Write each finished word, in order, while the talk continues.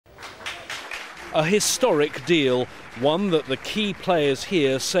A historic deal, one that the key players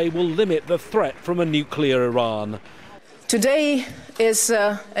here say will limit the threat from a nuclear Iran. Today is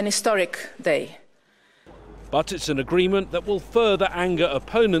an historic day. But it's an agreement that will further anger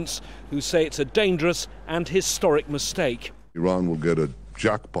opponents who say it's a dangerous and historic mistake. Iran will get a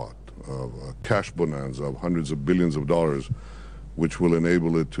jackpot, a cash bonanza of hundreds of billions of dollars, which will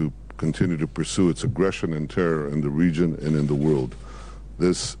enable it to continue to pursue its aggression and terror in the region and in the world.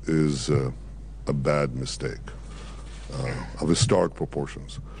 This is a bad mistake of historic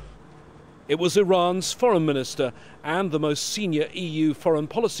proportions. It was Iran's foreign minister and the most senior EU foreign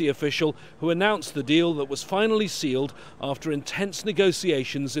policy official who announced the deal that was finally sealed after intense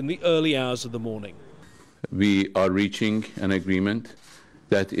negotiations in the early hours of the morning. We are reaching an agreement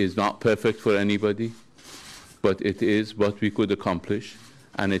that is not perfect for anybody, but it is what we could accomplish,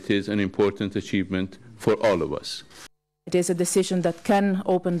 and it is an important achievement for all of us. It is a decision that can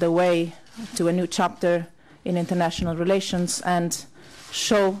open the way to a new chapter in international relations and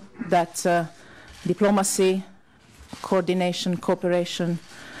show that diplomacy, coordination, cooperation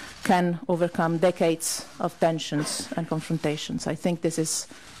can overcome decades of tensions and confrontations. I think this is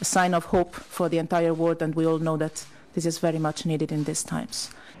a sign of hope for the entire world, and we all know that this is very much needed in these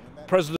times. President